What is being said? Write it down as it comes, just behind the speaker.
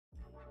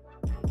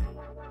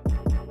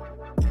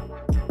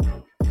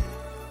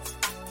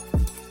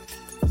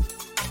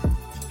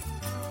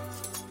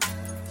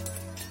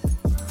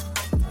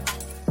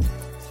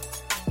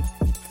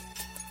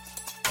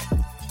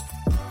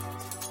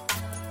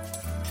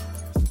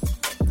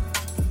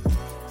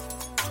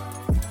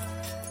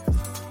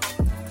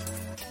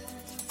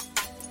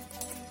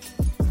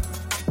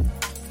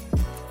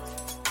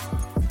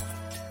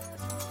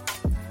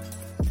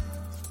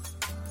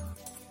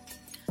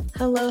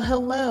Hello,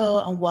 hello,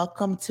 and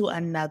welcome to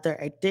another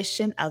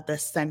edition of the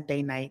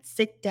Sunday Night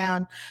Sit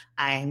Down.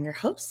 I am your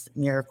host,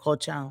 Miracle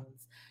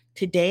Jones.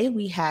 Today,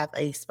 we have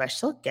a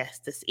special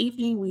guest. This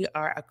evening, we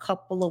are a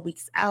couple of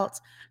weeks out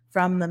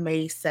from the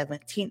May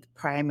 17th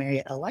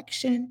primary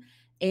election,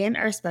 and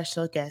our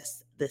special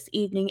guest this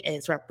evening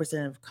is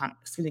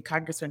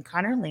Congressman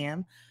Connor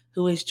Lamb,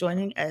 who is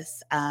joining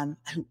us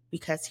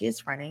because he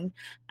is running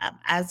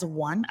as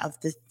one of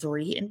the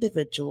three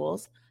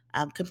individuals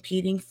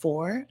competing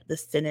for the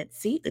Senate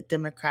seat, the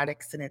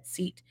Democratic Senate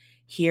seat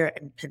here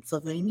in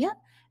Pennsylvania.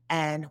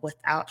 And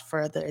without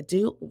further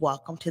ado,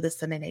 welcome to the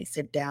Sunday Night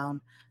Sit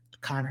Down,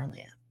 Connor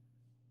Lamb.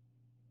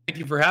 Thank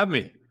you for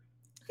having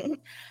me.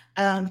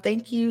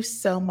 Thank you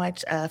so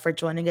much for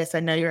joining us.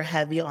 I know you're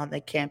heavy on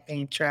the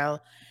campaign trail.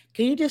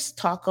 Can you just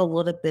talk a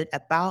little bit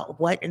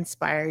about what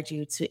inspired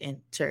you to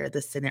enter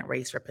the Senate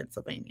race for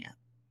Pennsylvania?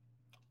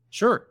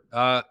 Sure.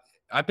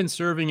 I've been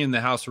serving in the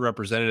House of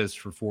Representatives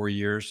for 4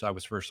 years. I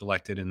was first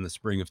elected in the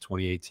spring of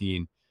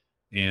 2018.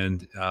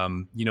 And,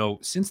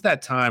 since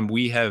that time,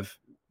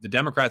 the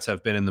Democrats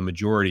have been in the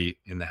majority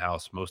in the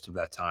House most of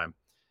that time.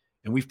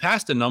 And we've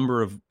passed a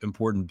number of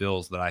important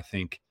bills that I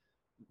think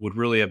would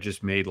really have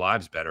just made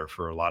lives better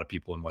for a lot of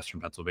people in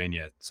Western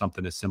Pennsylvania.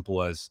 Something as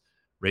simple as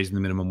raising the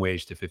minimum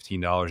wage to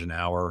 $15 an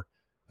hour,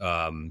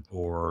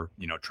 or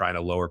trying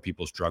to lower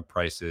people's drug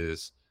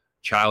prices.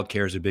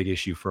 Childcare is a big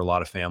issue for a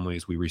lot of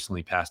families. We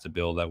recently passed a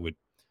bill that would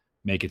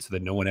make it so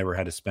that no one ever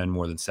had to spend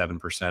more than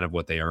 7% of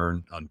what they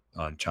earn on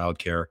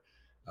childcare.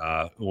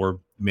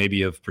 Or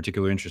maybe of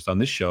particular interest on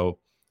this show,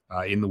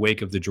 in the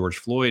wake of the George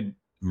Floyd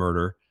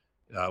murder,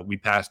 we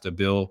passed a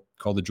bill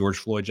called the George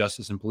Floyd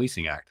Justice and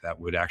Policing Act that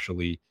would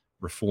actually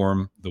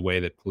reform the way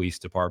that police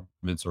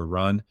departments are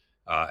run,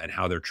 and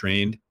how they're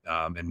trained,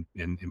 and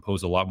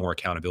impose a lot more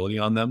accountability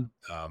on them.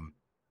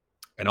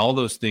 And all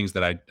those things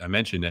that I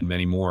mentioned and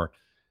many more,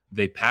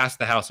 they pass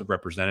the House of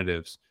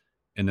Representatives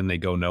and then they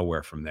go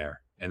nowhere from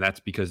there. And that's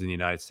because in the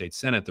United States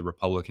Senate, the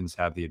Republicans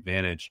have the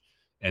advantage,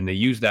 and they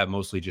use that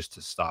mostly just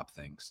to stop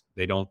things.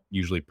 They don't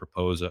usually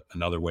propose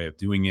another way of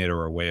doing it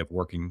or a way of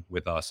working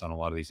with us on a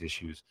lot of these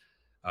issues.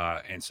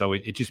 And so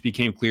it just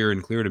became clear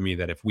to me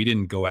that if we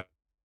didn't go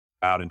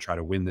out and try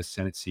to win this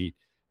Senate seat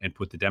and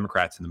put the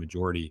Democrats in the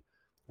majority,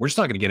 we're just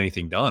not going to get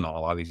anything done on a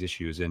lot of these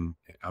issues. And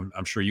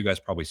I'm sure you guys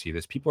probably see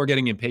this. People are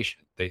getting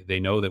impatient. They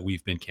know that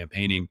we've been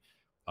campaigning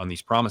on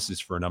these promises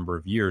for a number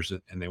of years,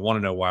 and they want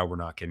to know why we're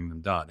not getting them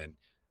done. And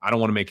I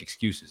don't want to make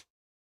excuses.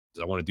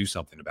 I want to do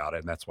something about it.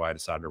 And that's why I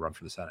decided to run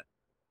for the Senate.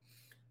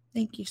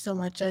 Thank you so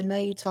much. I know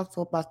you talked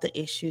about the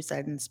issues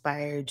that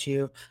inspired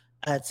you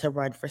to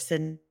run for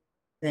Senate.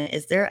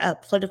 Is there a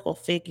political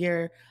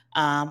figure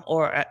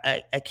or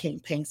a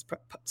campaign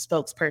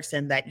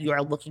spokesperson that you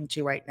are looking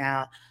to right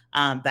now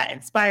that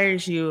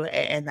inspires you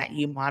and that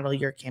you model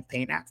your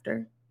campaign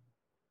after?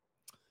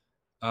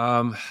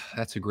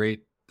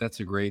 That's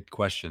a great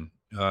question.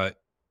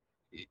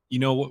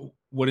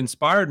 What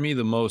inspired me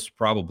the most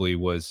probably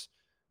was,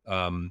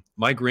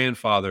 my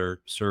grandfather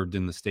served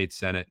in the state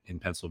Senate in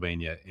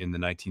Pennsylvania in the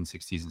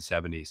 1960s and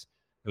 70s.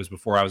 It was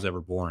before I was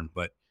ever born.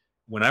 But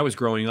when I was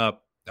growing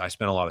up, I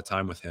spent a lot of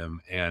time with him,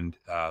 and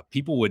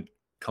people would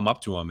come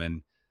up to him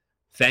and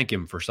thank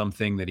him for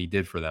something that he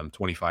did for them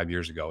 25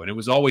 years ago. And it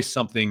was always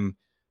something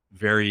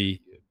very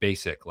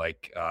basic,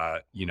 like,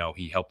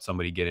 he helped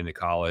somebody get into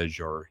college,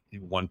 or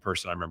one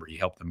person I remember, he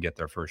helped them get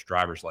their first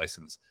driver's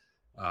license,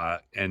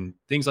 and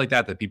things like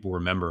that people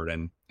remembered.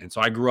 And so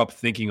I grew up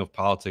thinking of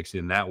politics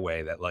in that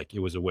way, that like it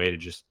was a way to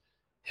just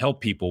help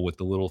people with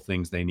the little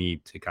things they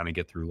need to kind of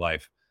get through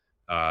life.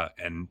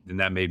 And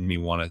that made me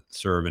want to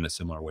serve in a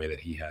similar way that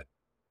he had.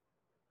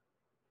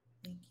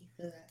 Thank you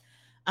for that.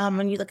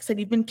 And you, like I said,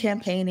 you've been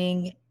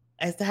campaigning.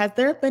 Has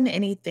there been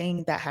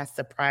anything that has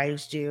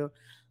surprised you,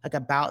 like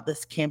about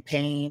this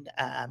campaign?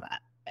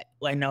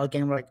 I know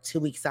again we're like 2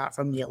 weeks out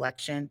from the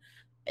election,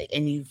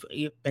 and you've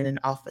been in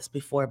office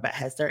before, but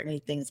has there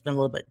anything that's been a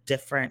little bit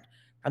different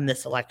from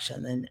this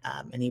election than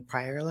any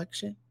prior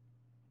election?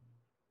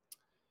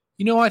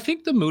 I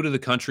think the mood of the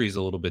country is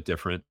a little bit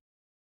different.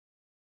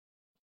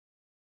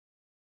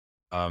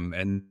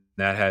 And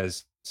that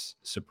has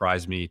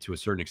surprised me to a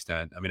certain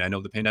extent. I mean, I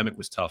know the pandemic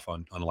was tough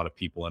on a lot of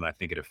people, and I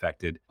think it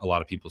affected a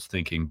lot of people's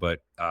thinking.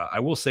 But I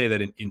will say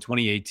that in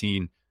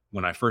 2018,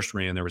 when I first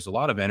ran, there was a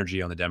lot of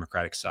energy on the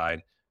Democratic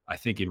side, I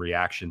think in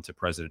reaction to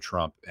President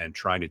Trump and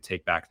trying to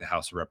take back the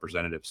House of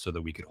Representatives so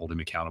that we could hold him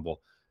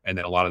accountable. And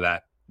then a lot of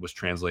that was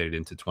translated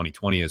into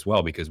 2020 as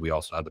well, because we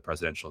also had the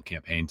presidential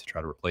campaign to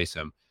try to replace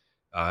him.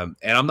 And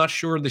I'm not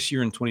sure this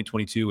year in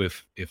 2022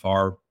 if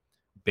our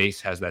base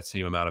has that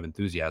same amount of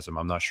enthusiasm.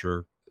 I'm not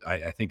sure.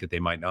 I think that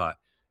they might not.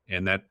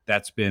 And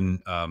that's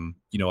been,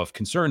 of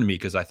concern to me,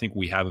 because I think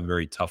we have a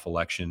very tough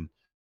election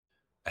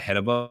ahead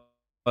of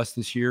us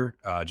this year.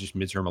 Just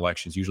midterm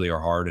elections usually are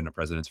hard in a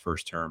president's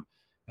first term.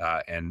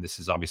 And this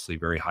is obviously a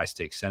very high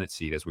stakes Senate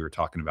seat, as we were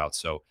talking about.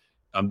 So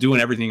I'm doing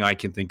everything I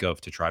can think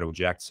of to try to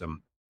inject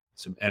some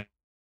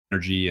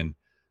energy and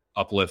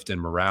uplift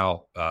and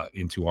morale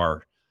into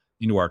our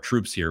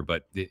troops here.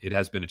 But it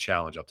has been a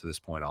challenge up to this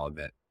point, I'll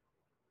admit.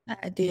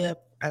 I do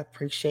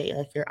appreciate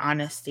like your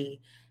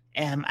honesty.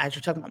 As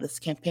you're talking about this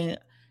campaign,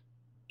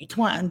 you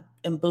want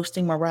and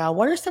boosting morale.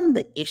 What are some of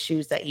the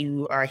issues that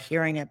you are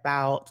hearing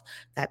about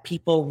that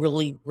people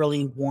really,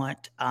 really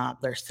want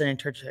their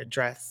senator to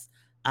address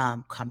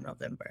come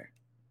November?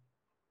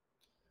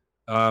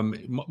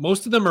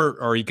 Most of them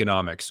are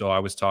economic. So I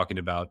was talking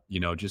about,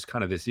 just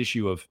kind of this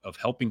issue of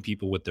helping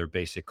people with their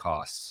basic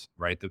costs,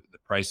 right? The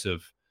price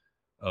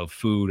of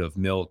food, of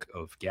milk,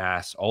 of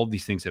gas, all of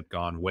these things have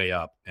gone way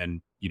up.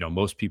 And,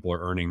 most people are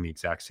earning the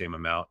exact same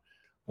amount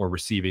or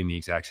receiving the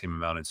exact same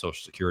amount in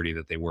Social Security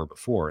that they were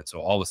before. And so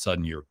all of a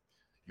sudden your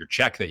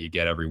check that you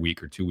get every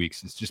week or 2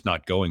 weeks is just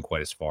not going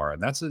quite as far.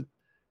 And that's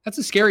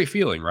a scary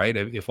feeling, right?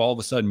 If all of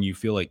a sudden you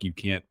feel like you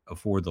can't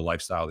afford the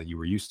lifestyle that you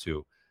were used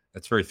to,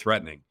 that's very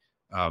threatening.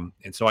 And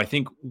so I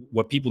think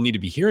what people need to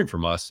be hearing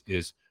from us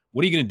is,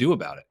 what are you going to do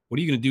about it? What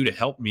are you going to do to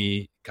help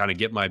me kind of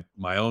get my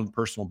own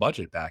personal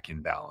budget back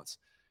in balance?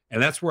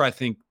 And that's where I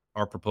think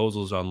our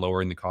proposals on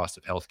lowering the cost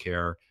of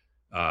healthcare,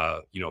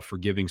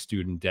 forgiving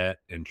student debt,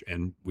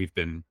 and we've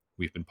been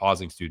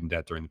pausing student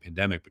debt during the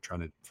pandemic, but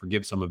trying to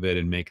forgive some of it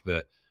and make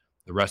the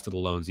rest of the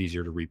loans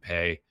easier to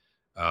repay.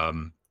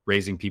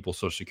 Raising people's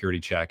Social Security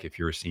check if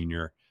you're a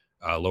senior,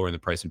 lowering the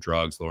price of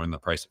drugs, lowering the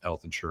price of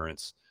health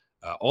insurance.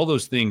 All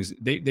those things,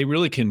 they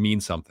really can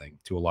mean something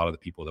to a lot of the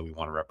people that we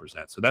want to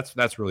represent. So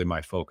that's really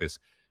my focus.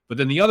 But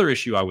then the other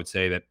issue I would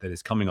say that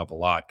is coming up a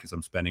lot, because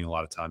I'm spending a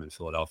lot of time in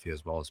Philadelphia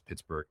as well as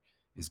Pittsburgh,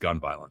 is gun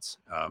violence.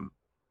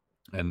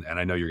 And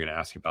I know you're going to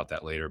ask about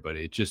that later, but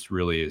it just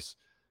really is,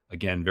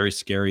 again, very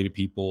scary to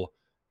people.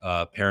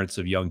 Parents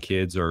of young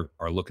kids are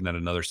looking at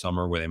another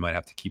summer where they might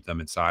have to keep them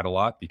inside a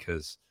lot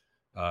because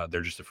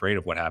they're just afraid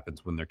of what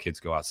happens when their kids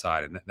go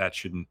outside, and that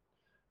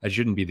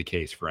shouldn't be the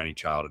case for any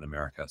child in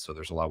America. So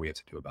there's a lot we have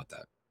to do about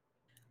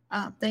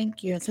that.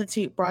 Thank you. And since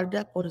you brought it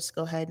up, we'll just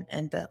go ahead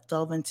and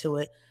delve into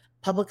it.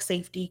 Public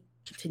safety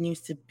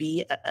continues to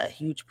be a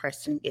huge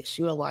pressing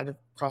issue, a lot of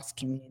across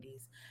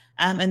communities.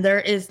 And there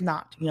is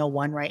not,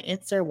 one right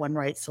answer, one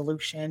right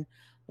solution.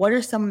 What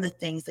are some of the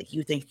things that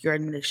you think your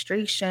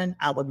administration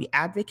would be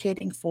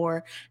advocating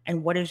for?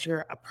 And what is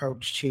your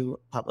approach to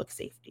public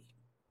safety?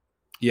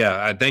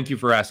 Yeah, thank you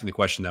for asking the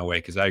question that way,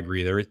 because I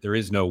agree there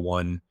is no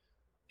one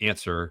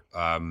answer.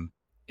 And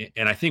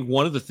I think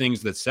one of the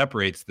things that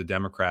separates the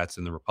Democrats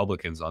and the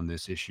Republicans on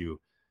this issue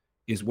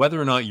is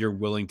whether or not you're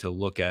willing to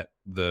look at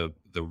the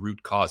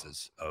root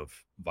causes of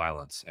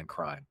violence and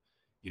crime.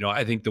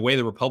 I think the way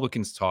the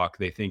Republicans talk,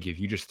 they think if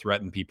you just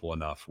threaten people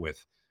enough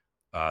with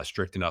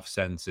strict enough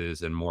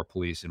sentences and more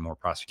police and more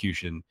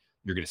prosecution,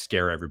 you're going to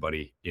scare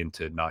everybody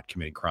into not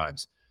committing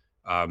crimes.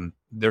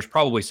 There's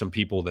probably some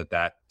people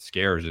that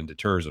scares and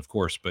deters, of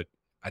course, but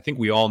I think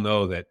we all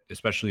know that,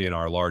 especially in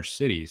our large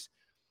cities,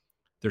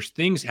 there's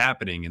things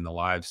happening in the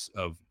lives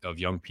of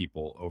young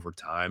people over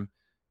time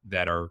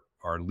that are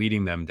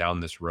leading them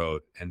down this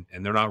road, and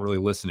they're not really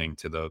listening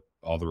to the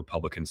all the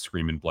Republicans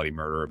screaming bloody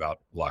murder about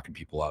locking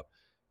people up.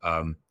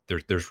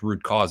 There's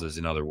root causes,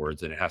 in other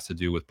words, and it has to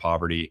do with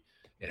poverty.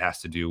 It has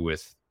to do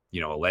with a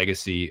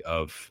legacy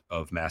of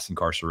mass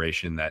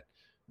incarceration that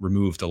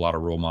removed a lot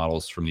of role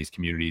models from these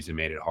communities and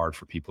made it hard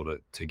for people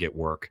to get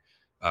work.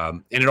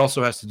 And it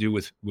also has to do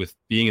with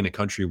being in a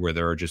country where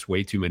there are just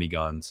way too many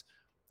guns,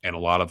 and a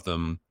lot of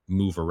them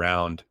move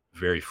around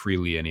very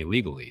freely and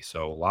illegally.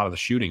 So a lot of the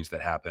shootings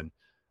that happen,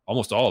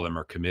 almost all of them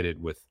are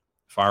committed with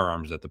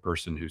firearms that the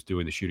person who's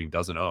doing the shooting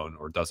doesn't own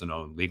or doesn't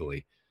own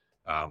legally.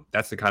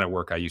 That's the kind of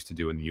work I used to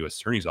do in the U.S.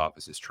 Attorney's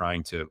Office, is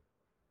trying to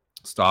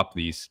stop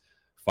these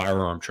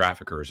firearm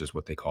traffickers, is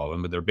what they call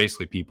them. But they're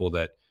basically people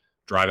that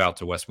drive out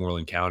to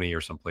Westmoreland County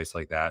or someplace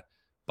like that,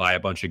 buy a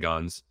bunch of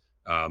guns,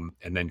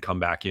 and then come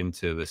back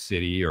into the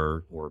city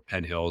or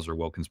Penn Hills or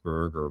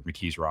Wilkinsburg or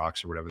McKees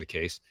Rocks or whatever the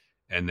case,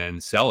 and then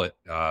sell it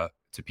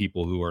to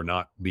people who are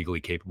not legally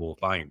capable of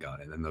buying a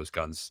gun. And then those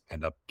guns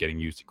end up getting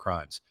used in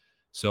crimes.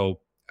 So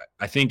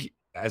I think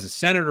as a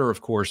senator, of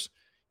course,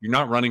 you're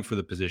not running for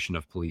the position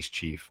of police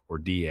chief or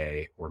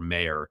DA or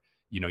mayor.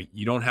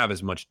 You don't have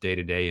as much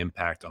day-to-day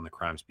impact on the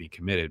crimes being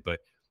committed, but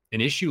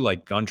an issue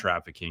like gun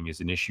trafficking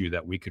is an issue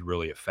that we could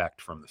really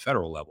affect from the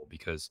federal level,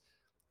 because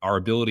our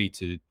ability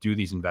to do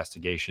these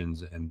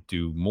investigations and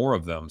do more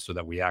of them so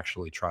that we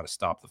actually try to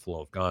stop the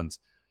flow of guns,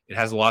 it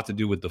has a lot to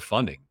do with the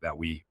funding that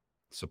we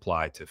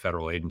supply to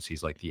federal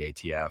agencies like the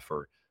ATF,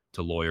 or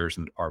to lawyers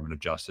in the Department of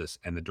Justice,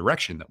 and the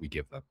direction that we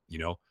give them.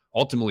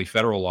 Ultimately,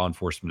 federal law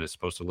enforcement is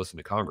supposed to listen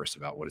to Congress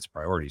about what its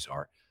priorities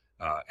are.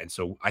 And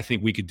so I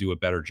think we could do a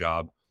better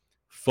job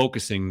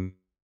focusing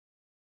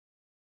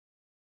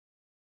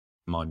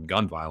on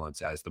gun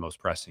violence as the most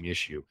pressing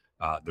issue.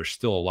 There's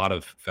still a lot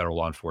of federal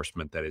law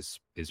enforcement that is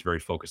very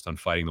focused on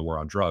fighting the war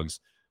on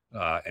drugs.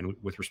 And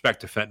with respect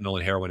to fentanyl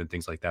and heroin and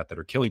things like that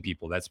are killing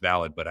people, that's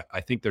valid. But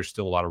I think there's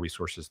still a lot of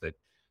resources that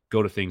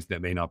go to things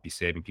that may not be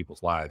saving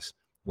people's lives.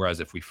 Whereas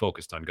if we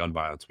focused on gun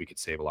violence, we could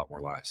save a lot more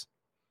lives.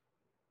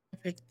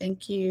 Perfect.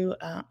 Thank you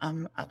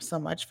so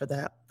much for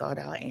that thought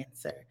out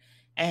answer.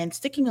 And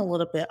sticking a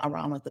little bit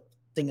around with the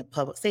thing of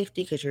public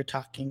safety, because you're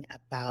talking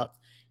about,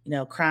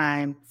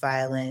 crime,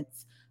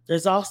 violence.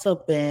 there's also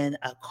been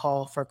a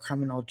call for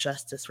criminal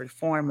justice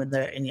reform. And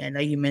I know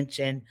you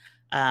mentioned,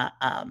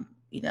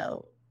 you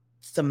know,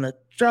 some of the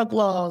drug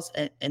laws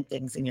and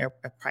things in your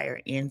prior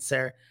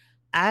answer.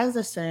 As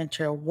a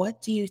senator,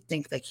 what do you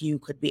think that you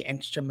could be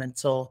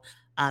instrumental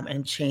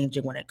in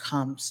changing when it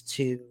comes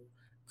to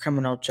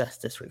criminal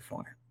justice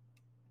reform?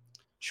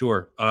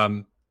 Sure.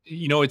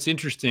 It's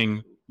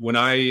interesting when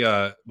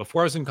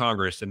before I was in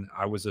Congress and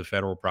I was a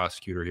federal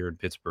prosecutor here in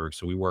Pittsburgh,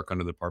 so we work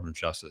under the Department of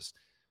Justice.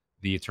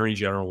 The Attorney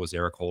General was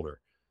Eric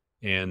Holder.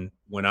 And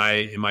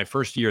in my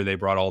first year, they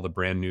brought all the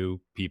brand new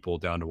people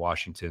down to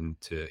Washington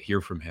to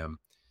hear from him.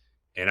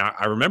 And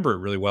I remember it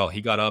really well.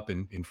 He got up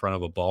in front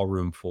of a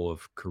ballroom full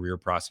of career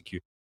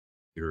prosecutors,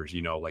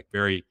 like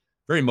very,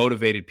 very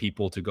motivated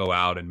people to go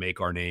out and make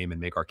our name and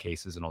make our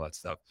cases and all that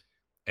stuff.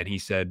 And he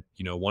said,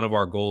 one of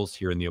our goals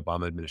here in the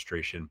Obama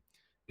administration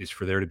is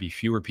for there to be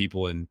fewer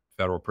people in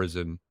federal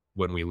prison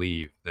when we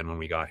leave than when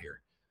we got here.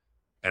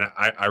 And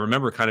I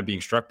remember kind of being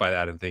struck by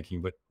that and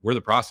thinking, but we're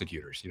the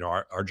prosecutors.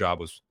 Our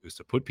job was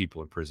to put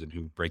people in prison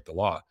who break the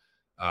law.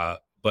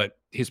 But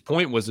his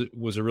point was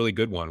a really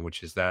good one,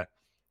 which is that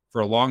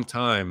for a long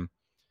time,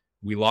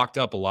 we locked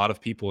up a lot of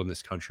people in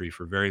this country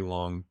for very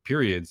long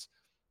periods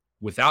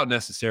without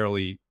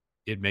necessarily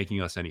it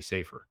making us any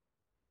safer.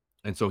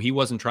 And so he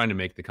wasn't trying to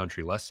make the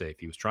country less safe.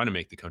 He was trying to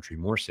make the country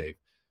more safe,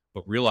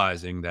 but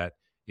realizing that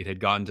it had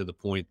gotten to the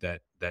point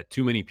that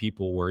too many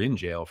people were in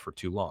jail for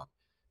too long.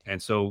 And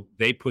so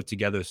they put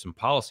together some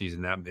policies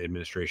in that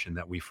administration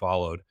that we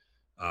followed.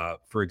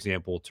 For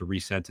example, to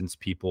resentence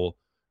people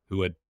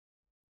who had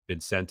been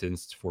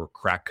sentenced for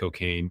crack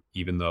cocaine,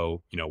 even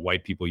though,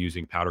 white people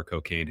using powder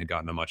cocaine had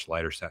gotten a much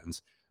lighter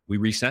sentence. We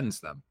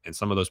resentenced them. And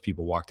some of those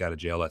people walked out of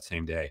jail that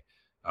same day.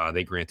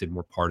 They granted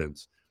more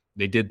pardons.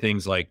 They did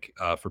things like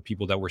for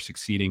people that were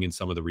succeeding in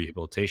some of the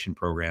rehabilitation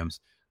programs,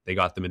 they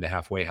got them into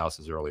halfway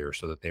houses earlier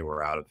so that they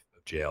were out of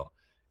jail.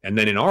 And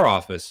then in our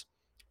office,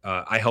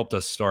 I helped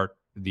us start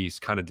these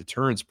kind of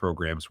deterrence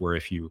programs where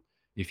if you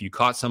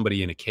caught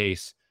somebody in a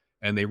case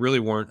and they really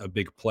weren't a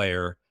big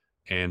player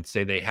and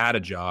say they had a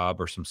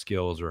job or some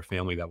skills or a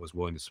family that was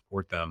willing to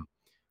support them,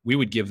 we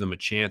would give them a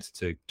chance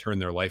to turn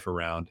their life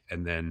around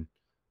and then,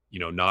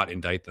 not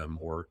indict them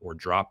or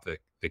drop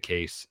the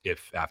case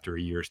if after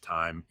a year's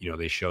time,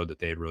 they showed that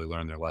they had really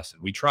learned their lesson.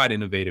 We tried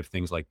innovative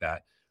things like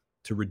that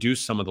to reduce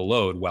some of the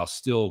load while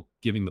still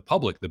giving the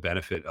public the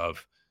benefit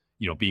of,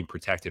 being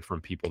protected from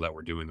people that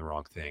were doing the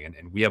wrong thing.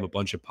 And we have a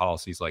bunch of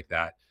policies like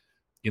that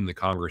in the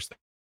Congress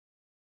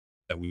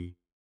that we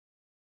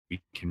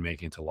can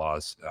make into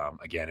laws.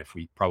 Again, if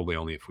we hold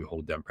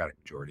a Democratic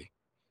majority.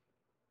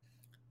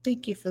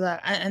 Thank you for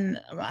that. And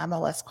my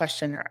last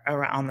question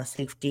around the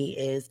safety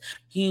is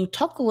you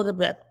talk a little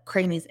bit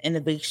creating these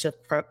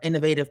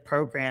innovative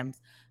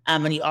programs.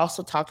 And you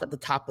also talked at the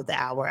top of the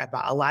hour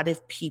about a lot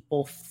of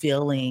people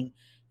feeling,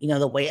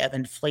 the weight of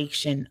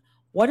inflation.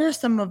 What are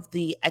some of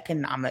the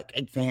economic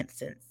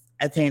advancements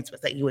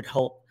that you would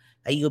hope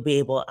that you'll be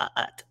able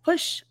to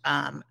push,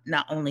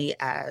 not only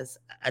as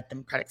a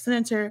Democratic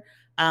senator,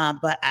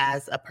 but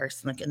as a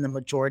person like in the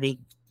majority,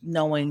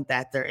 knowing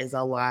that there is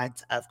a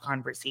lot of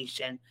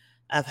conversation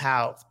of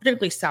how,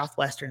 particularly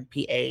Southwestern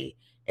PA,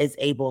 is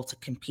able to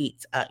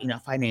compete,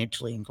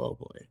 financially and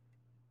globally.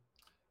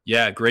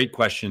 Yeah, great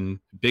question.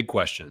 Big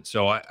question.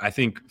 So I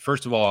think,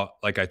 first of all,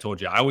 like I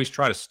told you, I always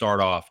try to start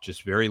off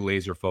just very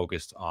laser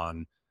focused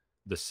on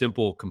the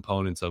simple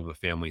components of a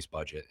family's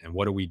budget and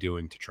what are we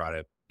doing to try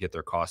to get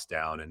their costs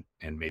down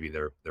and maybe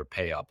their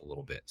pay up a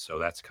little bit. So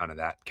that's kind of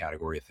that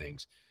category of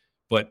things.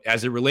 But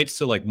as it relates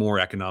to like more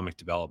economic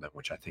development,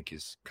 which I think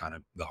is kind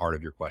of the heart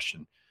of your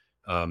question,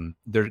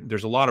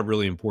 there's a lot of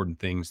really important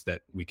things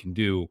that we can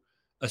do,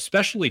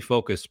 especially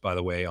focused, by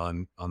the way,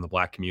 on the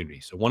Black community.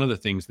 So one of the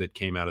things that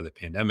came out of the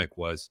pandemic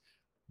was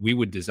we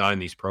would design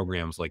these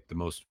programs. Like the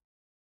most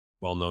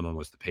well-known one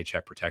was the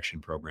Paycheck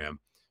Protection Program,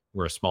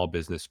 where a small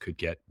business could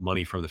get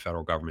money from the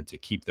federal government to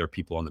keep their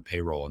people on the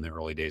payroll in the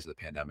early days of the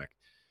pandemic.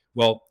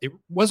 Well, it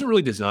wasn't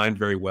really designed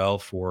very well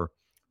for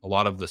a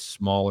lot of the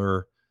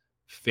smaller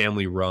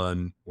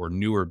family-run or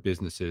newer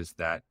businesses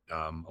that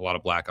a lot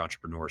of Black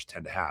entrepreneurs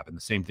tend to have. And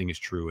the same thing is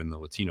true in the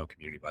Latino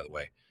community, by the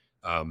way.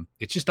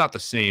 It's just not the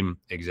same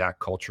exact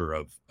culture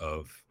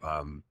of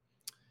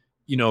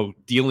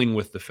dealing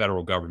with the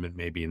federal government,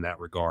 maybe in that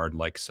regard,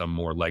 like some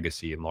more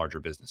legacy and larger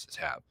businesses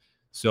have.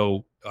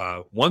 So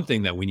one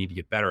thing that we need to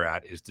get better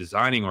at is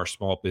designing our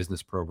small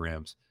business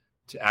programs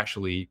to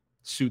actually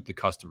suit the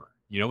customer,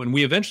 and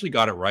we eventually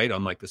got it right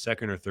on like the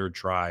second or third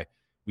try.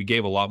 We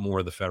gave a lot more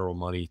of the federal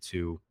money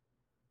to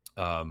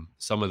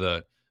some of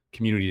the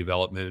community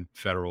development,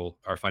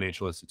 our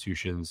financial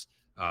institutions,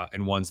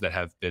 and ones that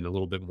have been a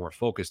little bit more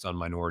focused on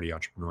minority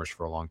entrepreneurs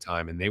for a long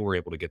time. And they were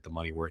able to get the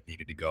money where it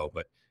needed to go.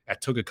 But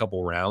that took a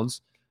couple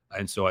rounds.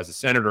 And so as a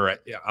senator,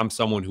 I'm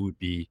someone who would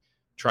be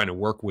trying to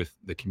work with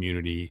the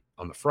community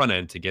on the front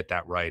end to get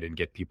that right and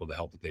get people the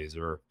help that they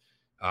deserve.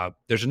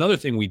 There's another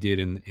thing we did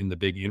in the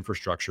big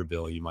infrastructure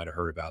bill you might have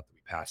heard about that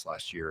we passed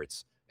last year.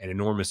 It's an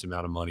enormous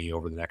amount of money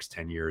over the next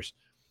 10 years.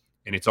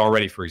 And it's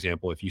already, for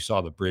example, if you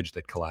saw the bridge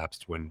that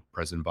collapsed when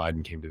President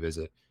Biden came to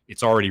visit,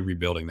 it's already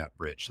rebuilding that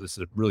bridge. So this is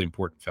a really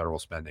important federal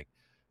spending.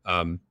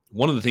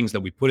 One of the things that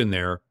we put in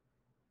there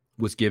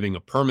was giving a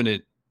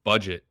permanent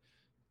budget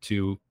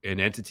to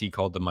an entity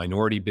called the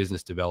Minority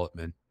Business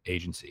Development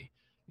Agency.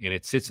 And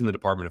it sits in the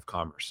Department of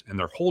Commerce. And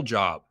their whole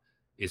job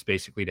is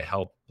basically to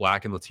help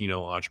Black and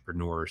Latino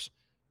entrepreneurs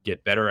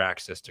get better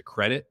access to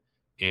credit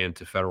and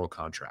to federal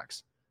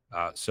contracts.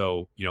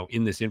 So,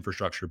 in this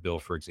infrastructure bill,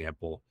 for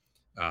example,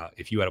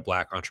 if you had a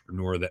Black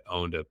entrepreneur that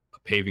owned a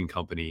paving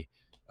company,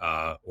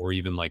 or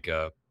even like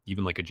a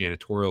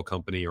janitorial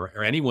company,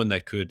 or anyone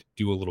that could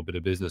do a little bit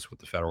of business with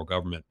the federal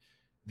government,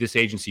 this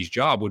agency's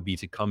job would be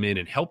to come in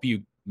and help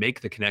you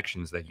make the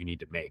connections that you need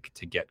to make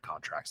to get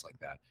contracts like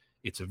that.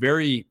 It's a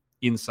very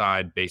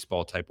inside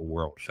baseball type of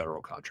world,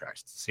 federal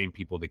contracts. It's the same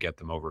people that get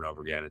them over and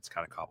over again. It's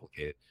kind of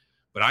complicated.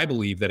 But I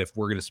believe that if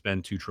we're going to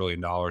spend $2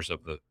 trillion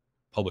of the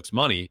public's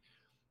money,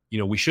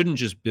 we shouldn't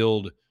just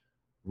build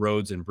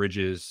roads and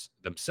bridges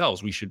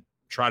themselves. We should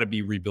try to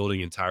be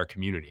rebuilding entire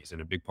communities.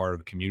 And a big part of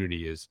a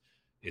community is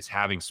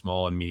having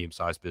small and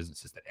medium-sized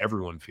businesses that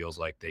everyone feels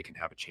like they can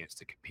have a chance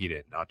to compete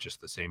in, not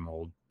just the same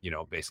old,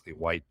 basically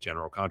white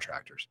general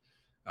contractors.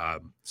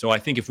 So I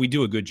think if we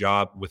do a good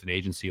job with an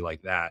agency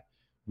like that,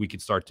 we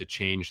could start to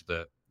change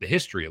the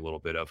history a little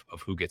bit of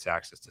who gets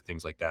access to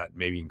things like that,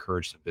 maybe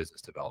encourage some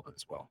business development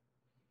as well.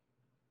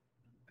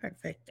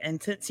 Perfect.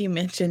 And since you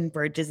mentioned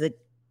bridges, it's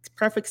a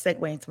perfect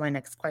segue into my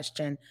next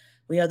question.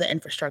 We know the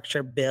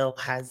infrastructure bill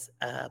has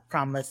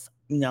promised,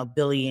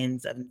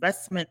 billions of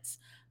investments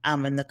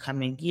in the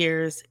coming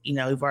years.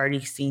 We've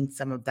already seen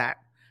some of that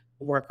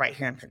work right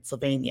here in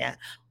Pennsylvania.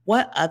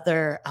 What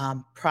other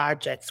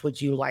projects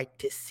would you like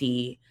to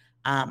see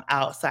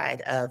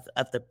outside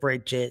of the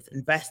bridges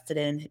invested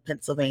in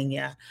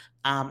Pennsylvania?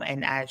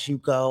 And as you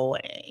go,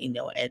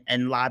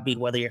 and lobby,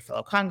 whether your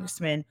fellow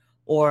congressmen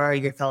or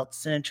your fellow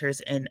senators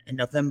in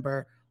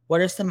November, what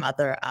are some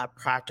other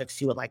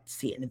projects you would like to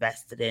see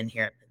invested in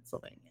here in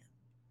Pennsylvania?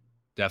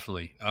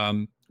 Definitely.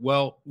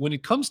 Well, when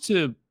it comes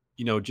to,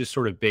 just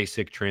sort of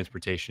basic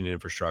transportation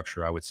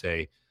infrastructure, I would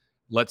say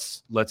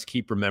let's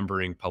keep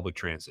remembering public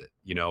transit.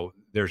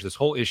 There's this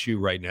whole issue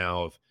right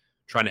now of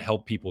trying to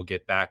help people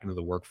get back into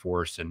the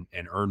workforce and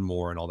earn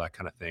more and all that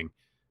kind of thing.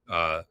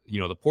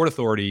 The Port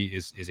Authority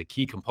is a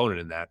key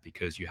component in that,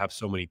 because you have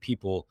so many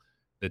people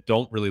that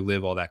don't really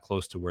live all that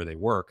close to where they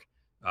work,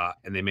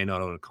 and they may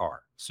not own a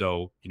car.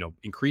 So,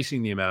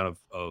 increasing the amount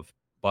of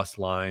bus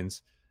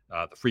lines,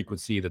 the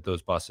frequency that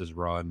those buses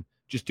run,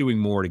 just doing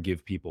more to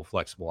give people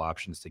flexible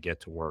options to get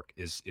to work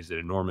is an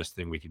enormous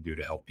thing we can do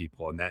to help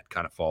people. And that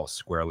kind of falls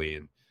squarely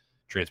in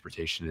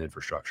transportation and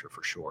infrastructure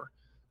for sure.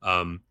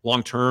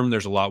 Long term,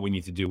 there's a lot we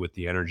need to do with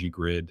the energy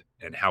grid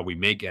and how we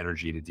make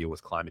energy to deal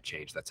with climate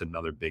change. That's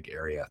another big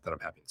area that I'm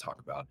happy to talk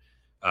about.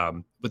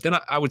 But then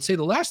I would say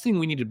the last thing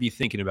we need to be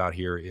thinking about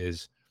here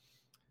is,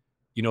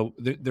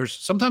 there's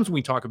sometimes when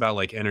we talk about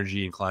like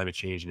energy and climate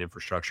change and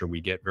infrastructure,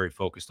 we get very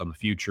focused on the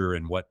future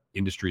and what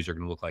industries are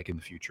going to look like in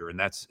the future. And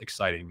that's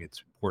exciting.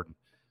 It's important.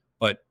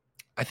 But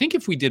I think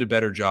if we did a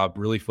better job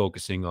really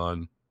focusing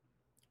on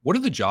what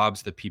are the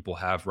jobs that people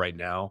have right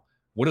now,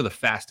 what are the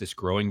fastest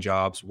growing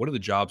jobs, what are the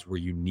jobs where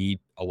you need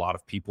a lot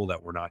of people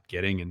that we're not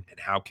getting, and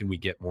how can we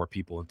get more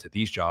people into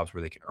these jobs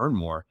where they can earn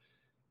more,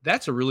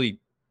 that's a really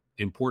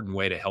important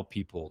way to help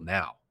people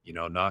now,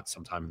 not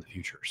sometime in the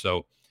future.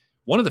 So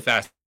one of the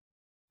fastest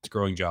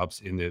growing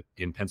jobs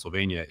in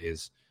Pennsylvania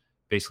is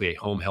basically a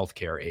home health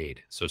care aide.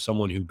 So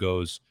someone who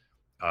goes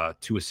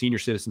to a senior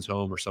citizen's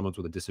home or someone's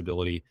with a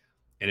disability,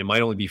 and it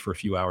might only be for a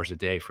few hours a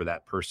day for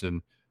that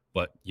person,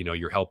 but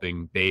you're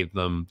helping bathe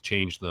them,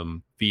 change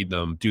them, feed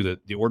them, do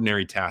the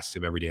ordinary tasks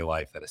of everyday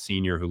life that a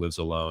senior who lives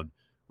alone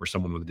or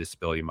someone with a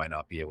disability might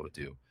not be able to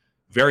do.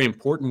 Very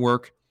important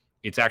work.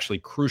 It's actually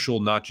crucial,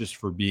 not just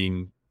for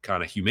being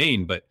kind of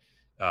humane, but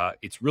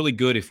it's really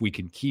good if we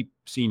can keep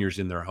seniors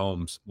in their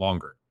homes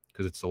longer,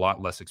 because it's a lot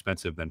less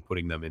expensive than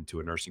putting them into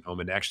a nursing home.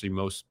 And actually,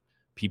 most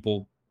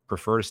people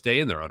prefer to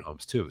stay in their own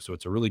homes too. So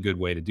it's a really good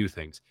way to do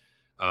things.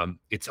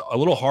 It's a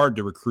little hard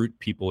to recruit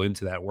people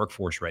into that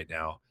workforce right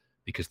now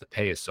because the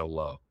pay is so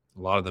low.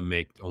 A lot of them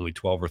make only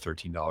 $12 or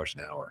 $13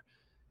 an hour.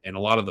 And a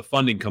lot of the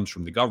funding comes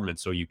from the government.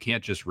 So you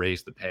can't just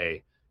raise the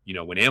pay.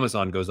 When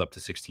Amazon goes up to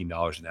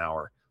 $16 an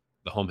hour,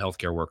 the home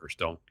healthcare workers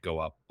don't go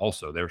up.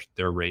 Also,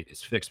 their rate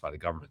is fixed by the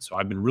government. So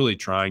I've been really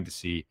trying to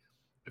see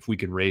if we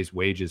can raise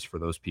wages for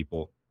those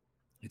people.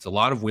 It's a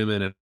lot of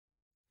women and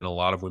a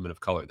lot of women of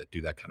color that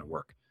do that kind of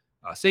work.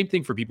 Same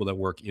thing for people that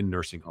work in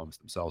nursing homes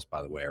themselves,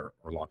 by the way, or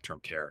long-term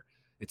care.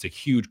 It's a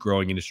huge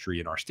growing industry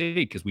in our state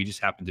because we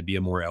just happen to be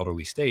a more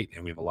elderly state,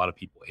 and we have a lot of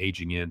people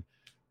aging in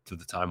to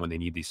the time when they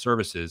need these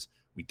services.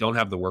 We don't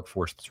have the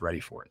workforce that's ready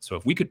for it. So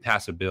if we could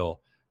pass a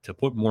bill to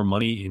put more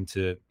money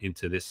into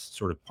this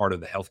sort of part of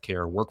the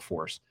healthcare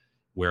workforce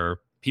where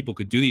people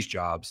could do these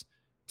jobs,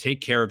 take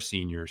care of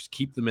seniors,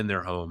 keep them in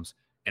their homes,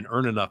 and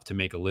earn enough to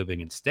make a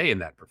living and stay in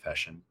that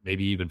profession,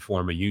 maybe even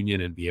form a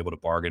union and be able to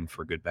bargain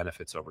for good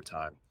benefits over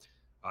time.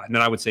 And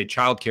then I would say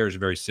childcare is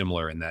very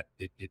similar in that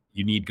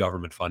you need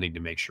government funding to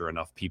make sure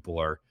enough people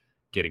are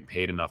getting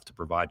paid enough to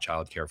provide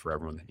childcare for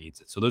everyone that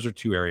needs it. So those are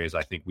two areas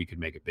I think we could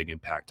make a big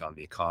impact on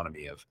the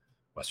economy of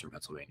Western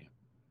Pennsylvania.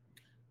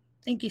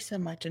 Thank you so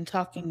much. And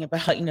talking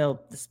about,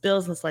 the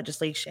bills and this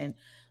legislation,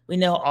 we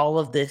know all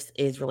of this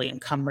is really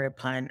incumbent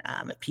upon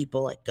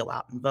people like go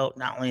out and vote,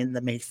 not only in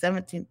the May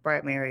 17th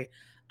primary,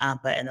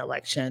 but in the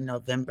election in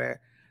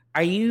November.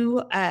 Are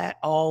you at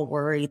all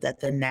worried that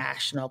the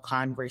national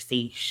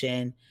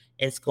conversation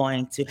is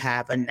going to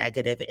have a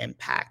negative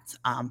impact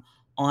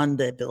on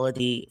the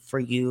ability for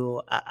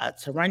you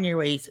to run your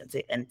race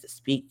and to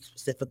speak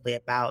specifically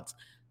about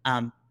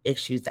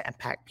issues that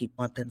impact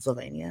people in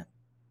Pennsylvania?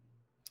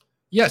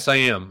 Yes, I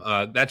am.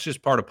 That's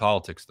just part of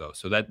politics, though.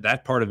 So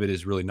that part of it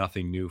is really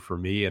nothing new for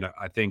me. And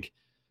I think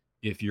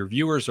if your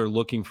viewers are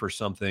looking for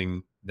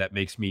something that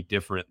makes me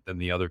different than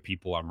the other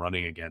people I'm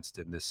running against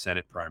in this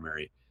Senate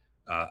primary,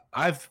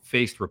 I've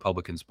faced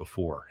Republicans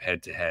before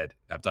head to head.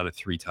 I've done it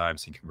 3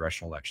 times in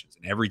congressional elections,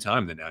 and every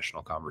time the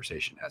national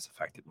conversation has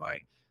affected my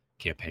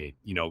campaign.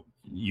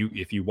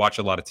 If you watch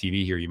a lot of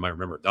TV here, you might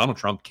remember Donald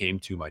Trump came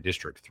to my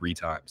district 3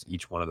 times,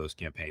 each one of those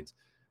campaigns,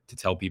 to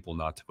tell people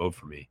not to vote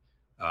for me.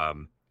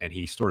 And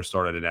he sort of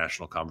started a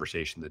national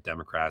conversation that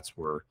Democrats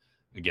were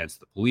against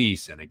the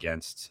police and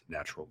against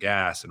natural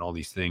gas and all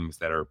these things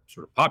that are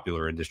sort of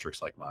popular in districts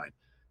like mine.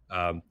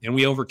 And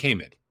we overcame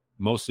it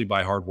mostly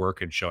by hard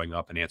work and showing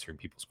up and answering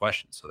people's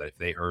questions, so that if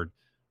they heard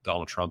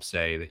Donald Trump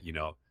say that,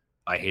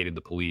 I hated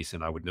the police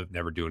and I would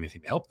never do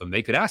anything to help them,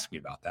 they could ask me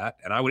about that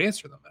and I would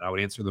answer them. And I would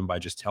answer them by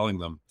just telling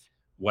them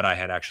what I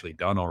had actually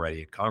done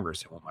already in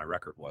Congress and what my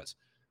record was.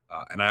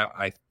 And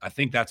I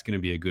think that's going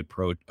to be a good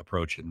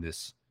approach in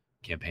this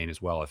campaign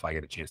as well, if I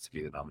get a chance to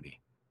be the nominee.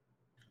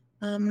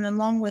 And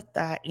along with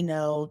that,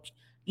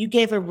 you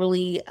gave a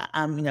really,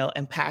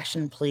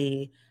 impassioned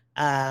plea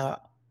uh,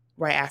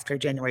 right after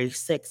January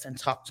 6th and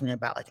talked to me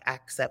about like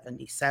Act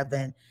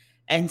 77.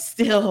 And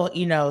still,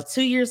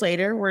 2 years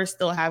later, we're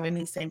still having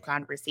these same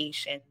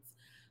conversations.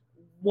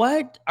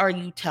 What are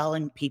you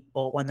telling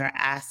people when they're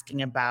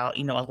asking about,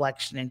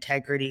 election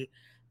integrity?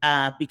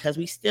 Because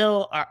we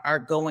still are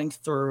going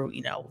through,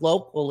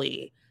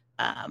 locally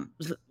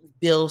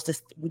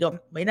bills. We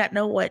may not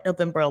know what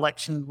November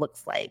election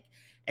looks like.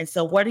 And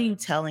so what are you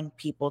telling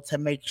people to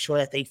make sure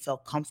that they feel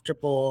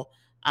comfortable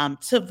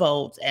to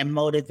vote and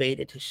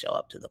motivated to show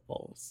up to the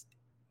polls?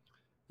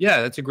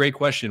 Yeah, that's a great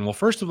question. Well,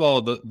 first of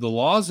all, the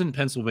laws in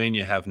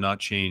Pennsylvania have not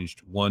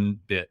changed one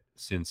bit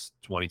since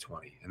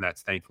 2020. And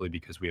that's thankfully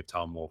because we have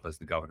Tom Wolf as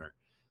the governor.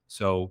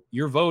 So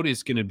your vote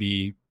is going to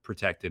be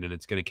protected and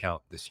it's going to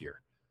count this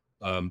year.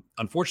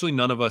 Unfortunately,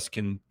 none of us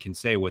can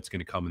say what's going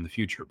to come in the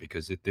future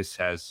because this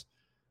has,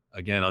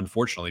 again,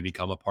 unfortunately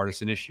become a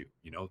partisan issue.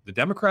 The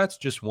Democrats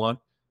just want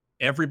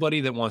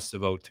everybody that wants to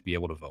vote to be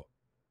able to vote.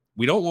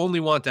 We don't only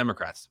want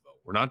Democrats to vote.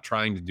 We're not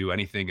trying to do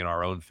anything in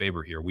our own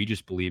favor here. We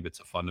just believe it's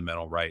a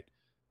fundamental right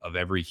of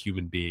every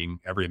human being,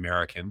 every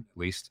American, at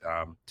least,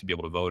 to be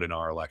able to vote in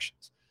our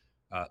elections.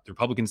 The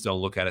Republicans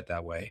don't look at it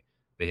that way.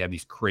 They have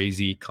these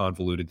crazy,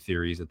 convoluted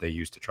theories that they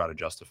use to try to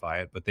justify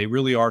it, but they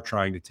really are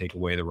trying to take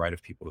away the right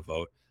of people to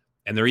vote.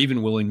 And they're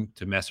even willing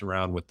to mess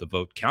around with the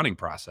vote counting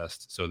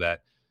process so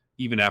that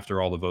even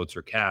after all the votes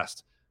are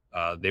cast,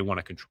 they want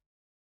to control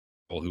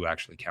who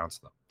actually counts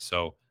them.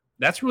 So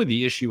that's really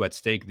the issue at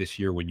stake this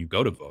year when you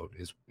go to vote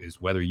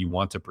is whether you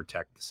want to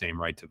protect the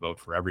same right to vote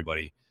for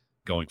everybody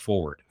going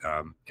forward.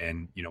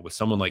 And with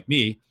someone like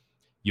me,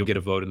 you'll get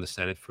a vote in the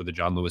Senate for the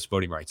John Lewis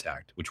Voting Rights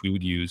Act, which we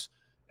would use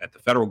at the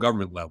federal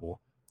government level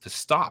to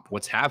stop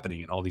what's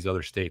happening in all these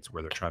other states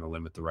where they're trying to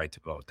limit the right to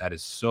vote. That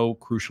is so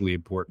crucially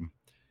important.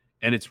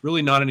 And it's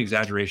really not an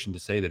exaggeration to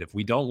say that if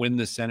we don't win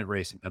this Senate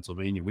race in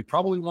Pennsylvania, we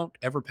probably won't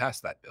ever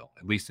pass that bill,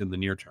 at least in the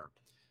near term,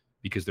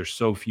 because there's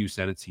so few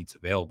Senate seats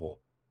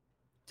available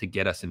to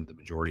get us into the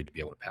majority to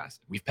be able to pass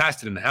it. We've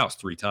passed it in the House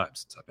 3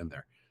 times since I've been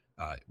there.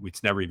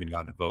 It's never even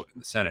gotten a vote in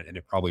the Senate, and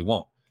it probably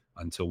won't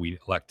until we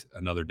elect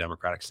another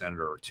Democratic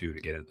senator or two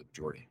to get into the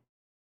majority.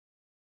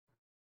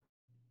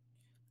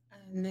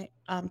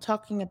 And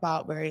talking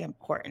about very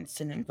important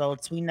Senate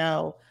votes, we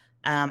know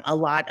a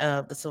lot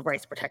of the civil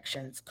rights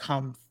protections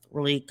come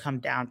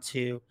down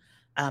to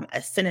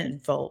a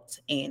Senate vote,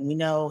 and we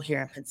know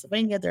here in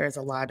Pennsylvania there is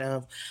a lot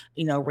of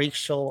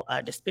racial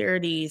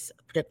disparities,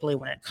 particularly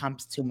when it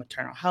comes to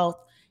maternal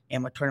health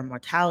and maternal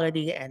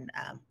mortality. And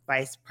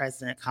Vice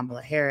President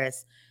Kamala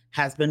Harris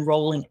has been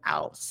rolling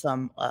out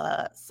some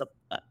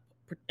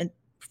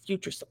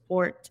future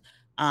support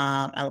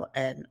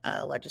and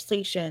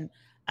legislation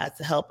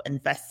to help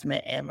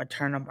investment in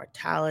maternal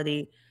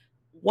mortality.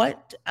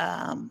 What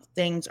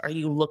things are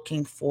you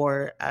looking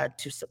for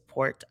to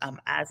support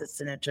as a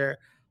senator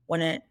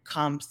when it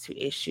comes to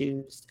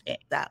issues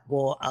that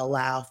will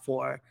allow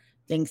for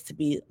things to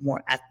be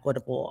more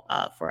equitable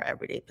for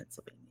everyday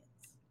Pennsylvanians?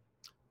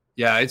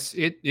 Yeah,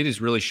 it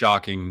is really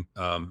shocking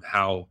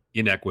how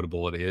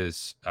inequitable it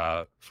is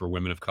for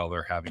women of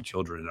color having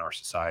children in our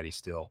society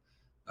still.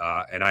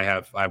 And I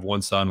have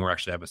one son. We're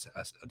actually have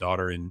a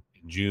daughter in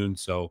June.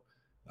 So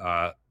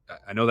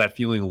I know that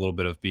feeling a little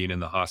bit of being in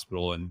the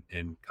hospital and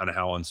kind of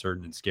how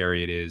uncertain and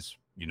scary it is,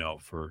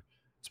 for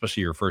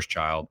especially your first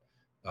child,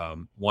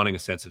 wanting a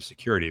sense of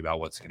security about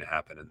what's going to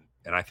happen.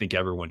 And I think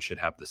everyone should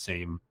have the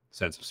same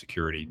sense of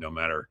security, no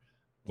matter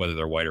whether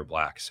they're white or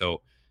black.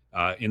 So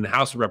in the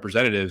House of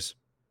Representatives,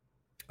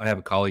 I have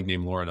a colleague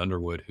named Lauren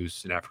Underwood,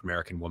 who's an African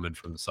American woman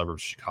from the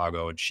suburbs of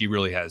Chicago, and she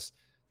really has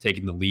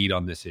taken the lead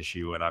on this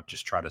issue. And I've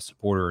just tried to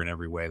support her in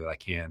every way that I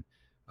can.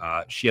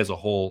 She has a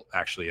whole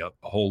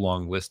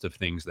long list of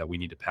things that we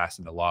need to pass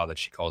into law that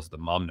she calls the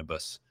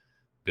Momnibus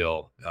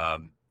bill.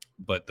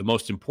 But the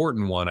most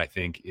important one, I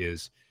think,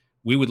 is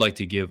we would like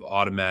to give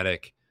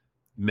automatic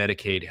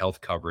Medicaid health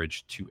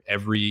coverage to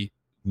every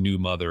new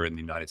mother in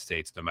the United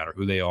States, no matter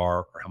who they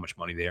are or how much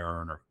money they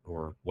earn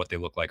or what they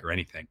look like or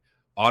anything.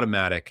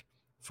 Automatic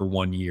for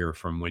 1 year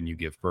from when you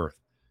give birth,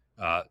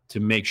 to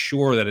make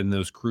sure that in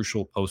those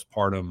crucial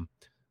postpartum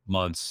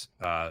months,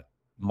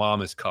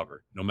 mom is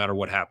covered. No matter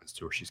what happens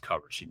to her, she's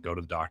covered. She can go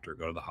to the doctor,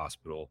 go to the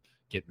hospital,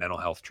 get mental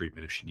health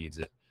treatment if she needs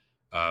it.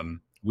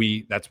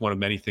 That's one of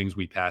many things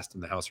we passed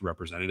in the House of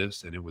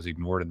Representatives, and it was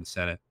ignored in the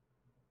Senate,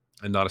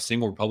 and not a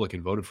single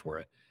Republican voted for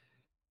it.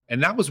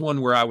 And that was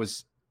one where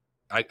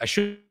I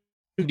shouldn't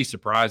be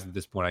surprised at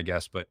this point, I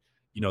guess, but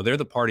they're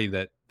the party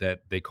that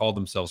they call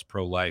themselves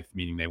pro-life,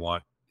 meaning they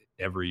want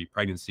every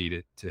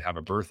pregnancy to have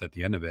a birth at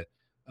the end of it.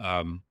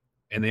 And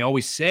they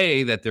always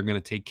say that they're going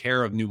to take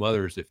care of new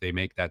mothers if they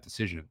make that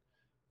decision.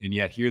 And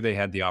yet here they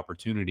had the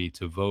opportunity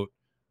to vote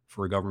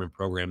for a government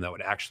program that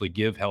would actually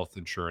give health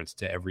insurance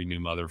to every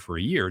new mother for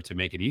a year to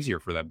make it easier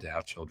for them to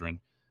have children.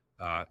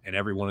 And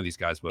every one of these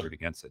guys voted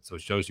against it. So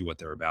it shows you what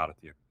they're about at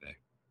the end of the day.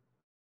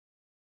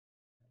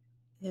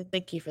 Yeah,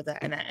 thank you for that,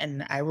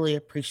 and I really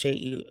appreciate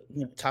you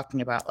talking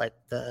about like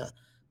the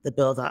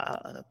bill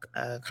that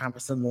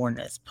Congressman Warren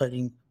is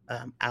putting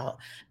out.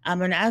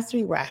 And as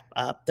we wrap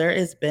up, there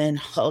has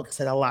been, like I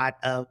said, a lot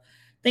of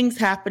things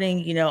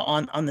happening,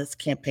 on this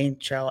campaign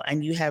trail,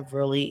 and you have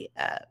really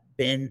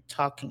been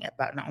talking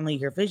about not only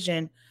your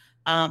vision,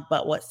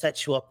 but what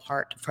sets you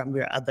apart from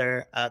your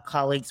other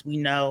colleagues. We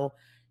know,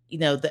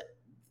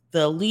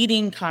 the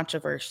leading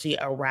controversy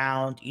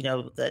around,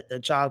 the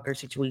jogger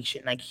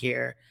situation, like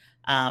here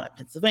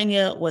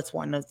Pennsylvania was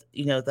one of,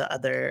 the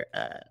other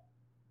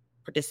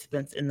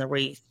participants in the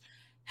race.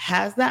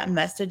 Has that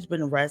message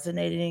been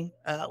resonating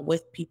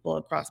with people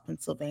across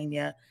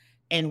Pennsylvania?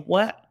 And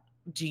what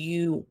do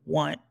you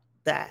want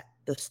the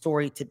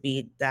story to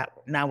be that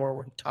now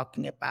we're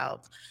talking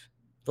about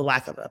the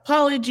lack of an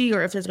apology,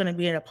 or if there's going to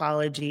be an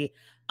apology,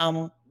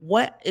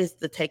 what is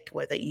the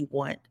takeaway that you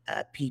want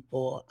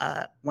people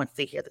once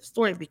they hear the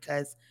story?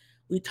 Because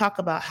we talk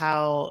about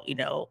how,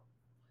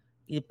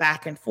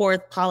 back and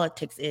forth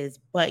politics is,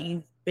 but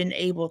you've been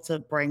able to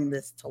bring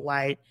this to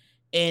light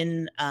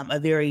in a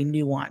very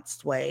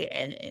nuanced way.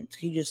 And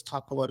can you just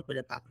talk a little bit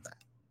about that?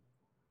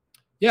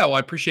 Yeah, well, I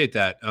appreciate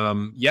that.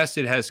 Yes,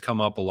 it has come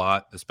up a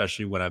lot,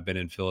 especially when I've been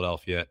in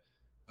Philadelphia.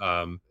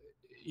 And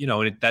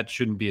that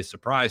shouldn't be a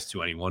surprise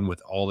to anyone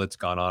with all that's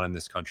gone on in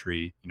this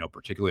country,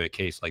 particularly a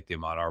case like the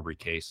Ahmaud Arbery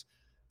case.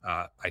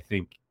 I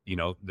think,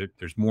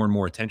 there's more and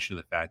more attention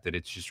to the fact that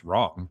it's just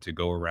wrong to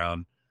go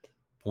around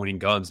pointing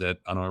guns at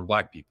unarmed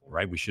Black people,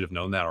 right? We should have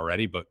known that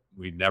already, but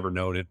we've never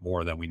known it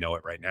more than we know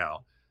it right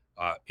now.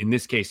 In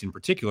this case in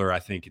particular, I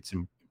think it's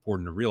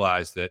important to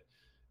realize that,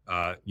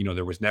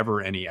 there was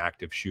never any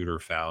active shooter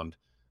found.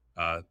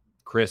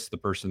 Chris, the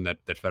person that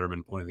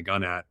Fetterman pointed the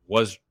gun at,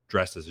 was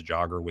dressed as a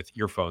jogger with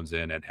earphones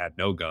in and had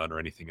no gun or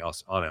anything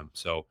else on him.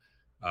 So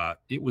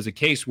it was a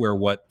case where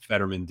what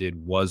Fetterman did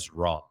was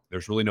wrong.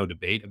 There's really no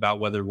debate about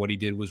whether what he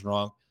did was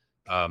wrong.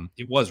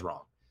 It was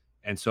wrong.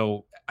 And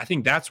so I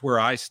think that's where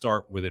I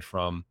start with it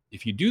from.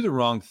 If you do the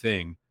wrong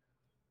thing,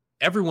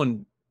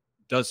 everyone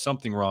does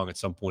something wrong at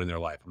some point in their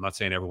life. I'm not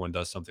saying everyone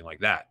does something like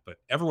that, but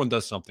everyone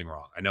does something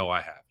wrong. I know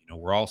I have.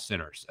 We're all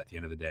sinners at the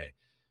end of the day.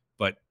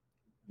 But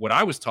what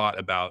I was taught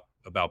about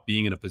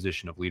being in a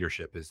position of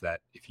leadership is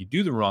that if you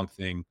do the wrong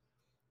thing,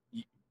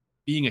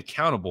 being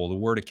accountable, the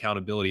word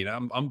accountability,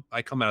 and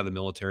I come out of the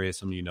military, as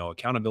some of you know,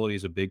 accountability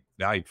is a big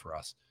value for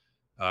us.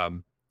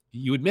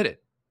 You admit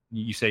it.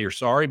 You say you're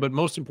sorry, but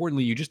most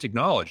importantly, you just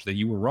acknowledge that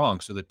you were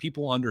wrong so that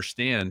people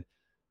understand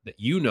that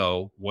you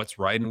know what's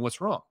right and what's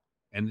wrong.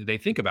 And they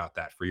think about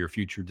that for your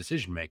future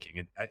decision making.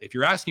 And if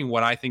you're asking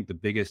what I think the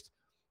biggest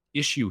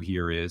issue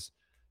here is,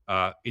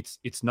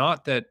 it's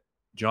not that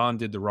John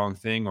did the wrong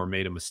thing or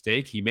made a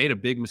mistake. He made a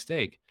big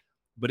mistake.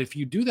 But if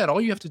you do that,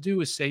 all you have to do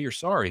is say you're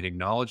sorry and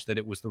acknowledge that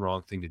it was the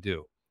wrong thing to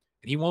do.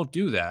 And he won't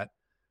do that.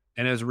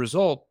 And as a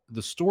result,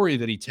 the story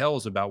that he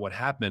tells about what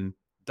happened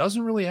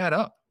doesn't really add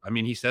up. I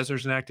mean, he says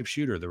there's an active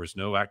shooter. There was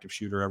no active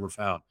shooter ever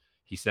found.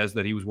 He says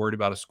that he was worried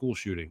about a school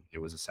shooting. It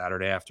was a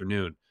Saturday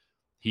afternoon.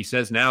 He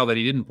says now that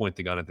he didn't point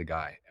the gun at the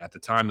guy. At the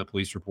time, the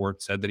police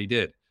report said that he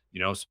did.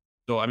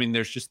 So I mean,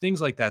 there's just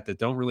things like that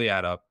don't really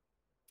add up.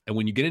 And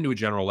when you get into a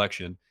general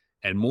election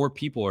and more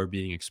people are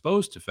being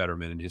exposed to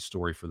Fetterman and his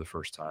story for the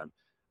first time,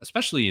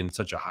 especially in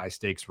such a high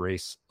stakes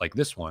race like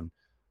this one,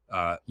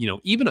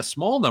 even a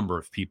small number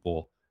of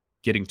people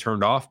getting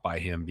turned off by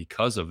him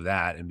because of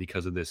that and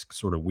because of this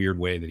sort of weird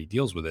way that he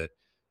deals with it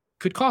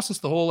could cost us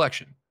the whole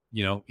election,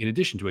 in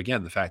addition to,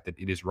 again, the fact that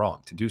it is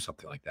wrong to do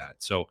something like that.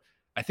 So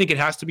I think it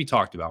has to be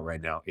talked about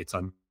right now. It's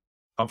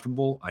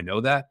uncomfortable. I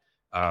know that.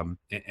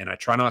 And I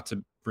try not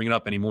to bring it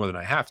up any more than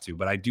I have to,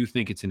 but I do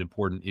think it's an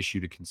important issue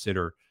to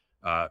consider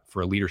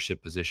for a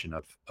leadership position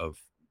of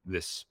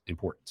this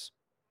importance.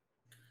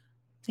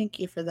 Thank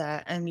you for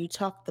that. And you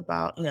talked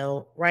about,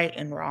 right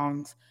and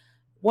wrongs.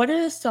 What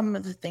are some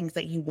of the things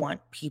that you want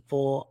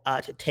people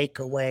to take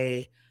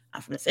away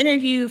from this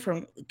interview,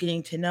 from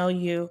getting to know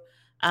you?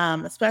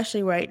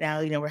 Especially right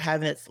now, we're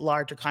having this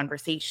larger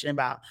conversation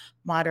about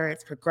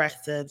moderates,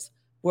 progressives.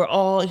 We're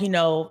all,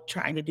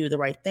 trying to do the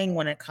right thing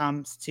when it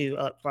comes to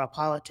for our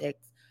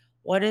politics.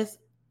 What is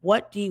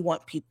what do you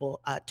want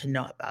people to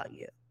know about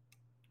you?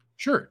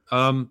 Sure.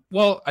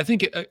 Well, I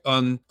think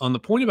on the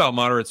point about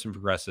moderates and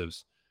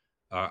progressives,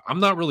 I'm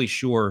not really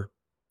sure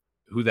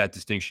who that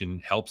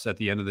distinction helps at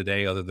the end of the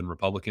day, other than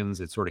Republicans.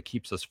 It sort of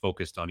keeps us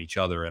focused on each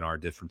other and our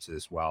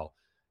differences while,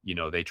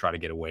 they try to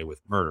get away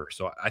with murder.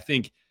 So I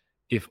think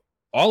if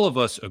all of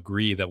us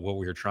agree that what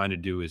we're trying to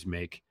do is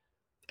make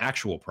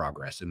actual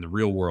progress in the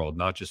real world,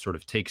 not just sort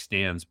of take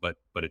stands, but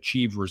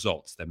achieve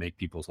results that make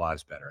people's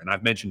lives better. And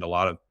I've mentioned a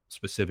lot of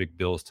specific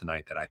bills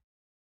tonight that I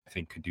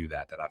think could do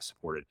that I've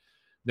supported,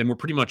 then we're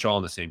pretty much all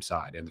on the same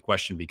side. And the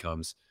question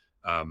becomes,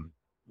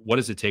 what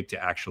does it take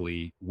to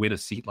actually win a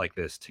seat like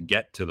this to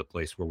get to the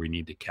place where we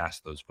need to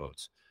cast those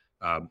votes?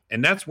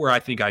 And that's where I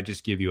think I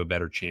just give you a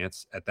better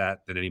chance at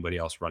that than anybody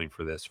else running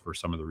for this for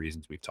some of the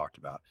reasons we've talked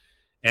about.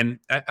 And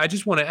I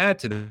just want to add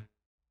to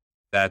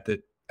that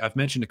I've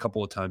mentioned a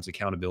couple of times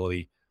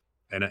accountability,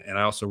 and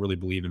I also really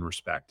believe in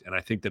respect. And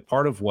I think that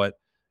part of what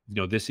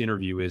this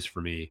interview is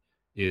for me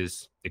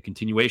is a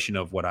continuation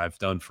of what I've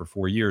done for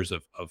 4 years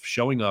of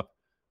showing up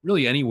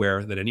really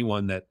anywhere that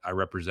anyone that I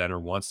represent or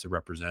wants to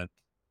represent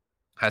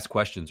has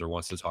questions or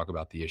wants to talk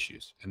about the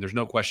issues. And there's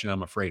no question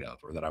I'm afraid of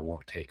or that I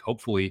won't take.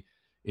 Hopefully,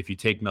 if you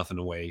take nothing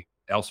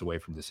else away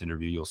from this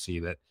interview, you'll see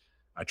that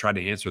I tried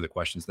to answer the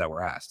questions that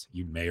were asked.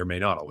 You may or may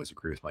not always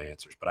agree with my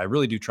answers, but I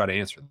really do try to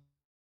answer them.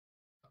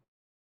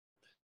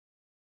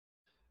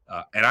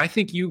 And I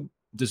think you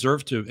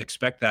deserve to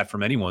expect that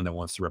from anyone that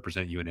wants to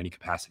represent you in any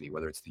capacity,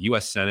 whether it's the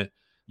U.S. Senate,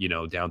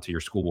 down to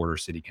your school board or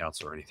city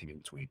council or anything in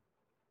between.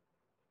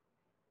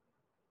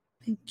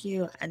 Thank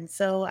you. And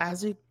so,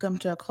 as we come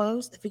to a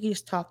close, if we could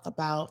just talk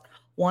about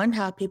one,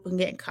 how people can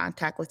get in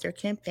contact with your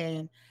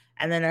campaign.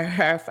 And then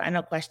our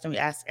final question we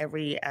ask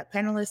every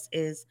panelist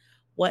is,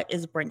 what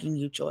is bringing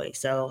you joy?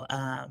 So,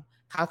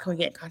 how can we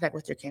get in contact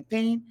with your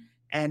campaign?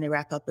 And the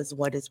wrap up is,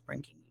 what is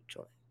bringing you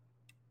joy?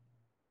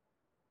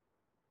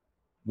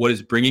 What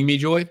is bringing me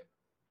joy?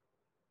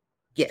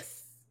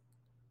 Yes.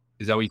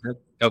 Is that what you said?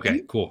 Okay,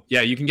 Mhm. cool. Yeah,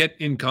 you can get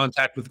in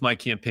contact with my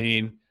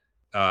campaign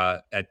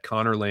at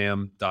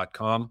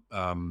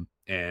connorlamb.com.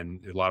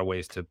 And there's a lot of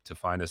ways to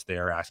find us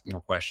there, ask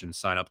more questions,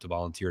 sign up to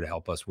volunteer to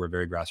help us. We're a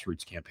very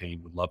grassroots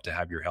campaign. Would love to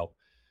have your help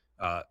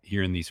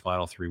here in these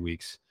final 3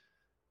 weeks.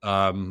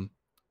 When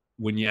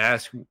you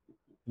ask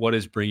what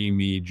is bringing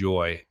me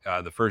joy,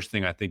 the first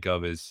thing I think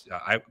of is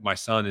my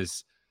son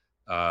is,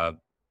 I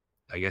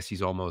guess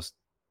he's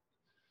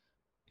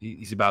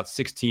about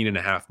 16 and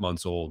a half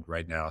months old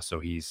right now. So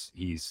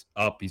he's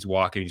up, he's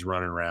walking, he's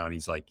running around.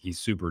 He's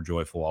super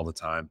joyful all the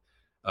time.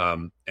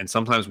 And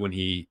sometimes when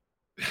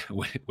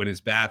when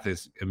his bath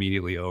is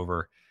immediately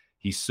over,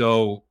 he's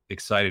so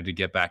excited to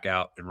get back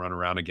out and run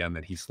around again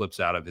that he slips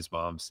out of his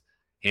mom's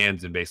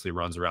hands and basically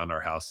runs around our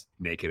house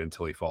naked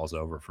until he falls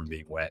over from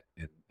being wet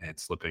and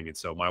slipping. And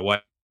so my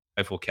wife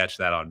will catch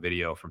that on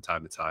video from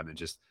time to time and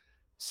just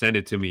send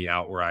it to me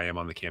out where I am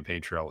on the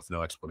campaign trail with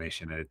no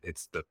explanation. And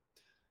it's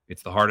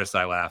the hardest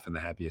I laugh and the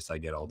happiest I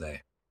get all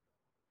day.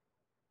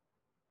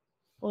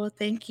 Well,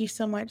 thank you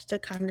so much to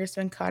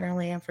Congressman Connor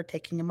Lamb for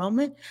taking a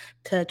moment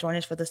to join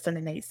us for the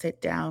Sunday night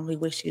sit down. We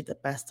wish you the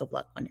best of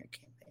luck on your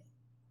campaign.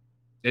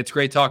 It's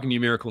great talking to you,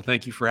 Miracle.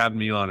 Thank you for having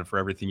me on and for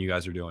everything you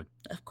guys are doing.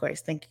 Of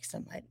course. Thank you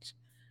so much.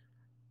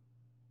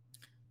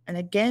 And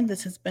again,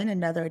 this has been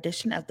another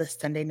edition of the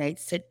Sunday Night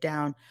Sit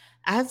Down.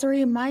 As a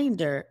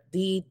reminder,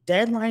 the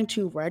deadline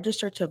to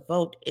register to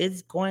vote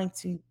is going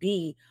to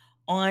be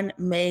on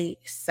May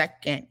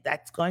 2nd.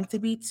 That's going to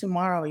be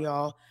tomorrow,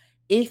 y'all.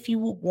 If you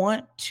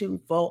want to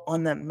vote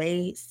on the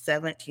May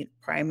 17th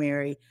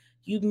primary,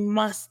 you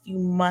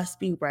must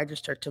be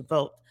registered to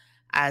vote.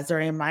 As a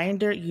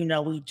reminder,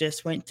 we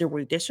just went through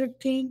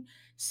redistricting.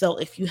 So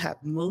if you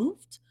have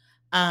moved,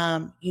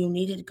 you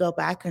needed to go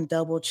back and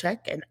double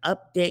check and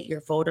update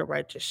your voter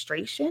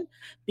registration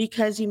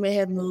because you may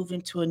have moved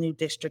into a new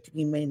district and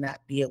you may not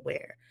be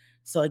aware.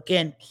 So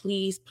again,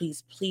 please,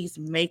 please, please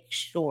make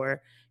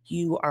sure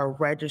you are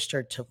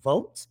registered to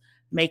vote.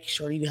 Make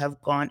sure you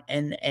have gone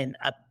in and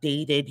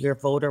updated your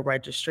voter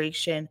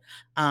registration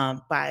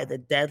by the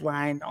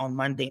deadline on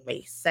Monday,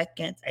 May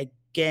 2nd.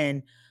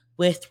 Again,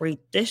 with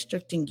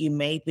redistricting, you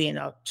may be in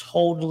a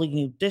totally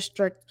new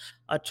district,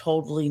 a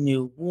totally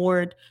new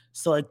ward.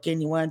 So again,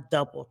 you want to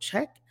double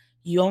check.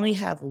 You only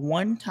have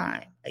one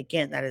time.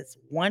 Again, that is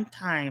one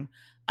time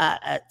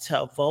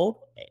to vote.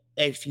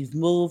 If you've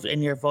moved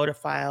and your voter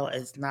file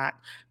is not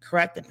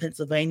correct in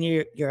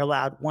Pennsylvania, you're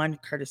allowed one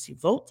courtesy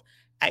vote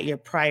at your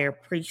prior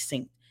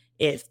precinct.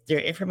 If their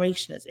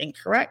information is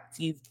incorrect,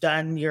 you've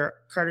done your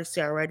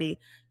courtesy already,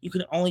 you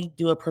can only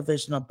do a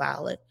provisional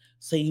ballot.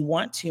 So you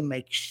want to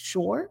make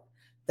sure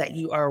that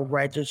you are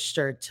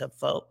registered to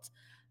vote.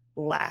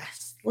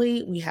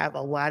 Lastly, we have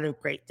a lot of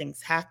great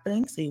things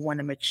happening. So you want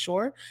to make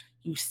sure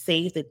you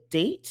save the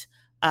date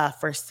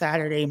for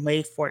Saturday,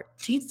 May 14th.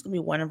 It's going to be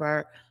one of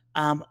our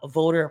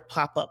voter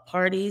pop up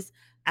parties,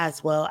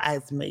 as well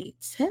as May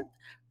 10th.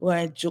 We're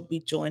going to be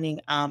joining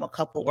a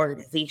couple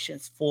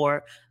organizations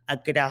for a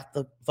Get Out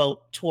the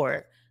Vote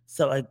tour.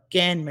 So,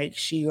 again, make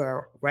sure you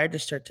are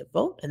registered to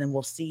vote, and then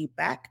we'll see you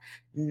back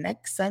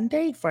next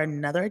Sunday for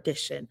another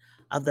edition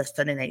of the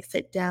Sunday Night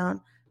Sit Down.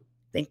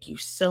 Thank you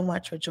so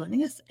much for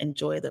joining us.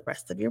 Enjoy the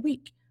rest of your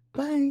week.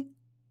 Bye.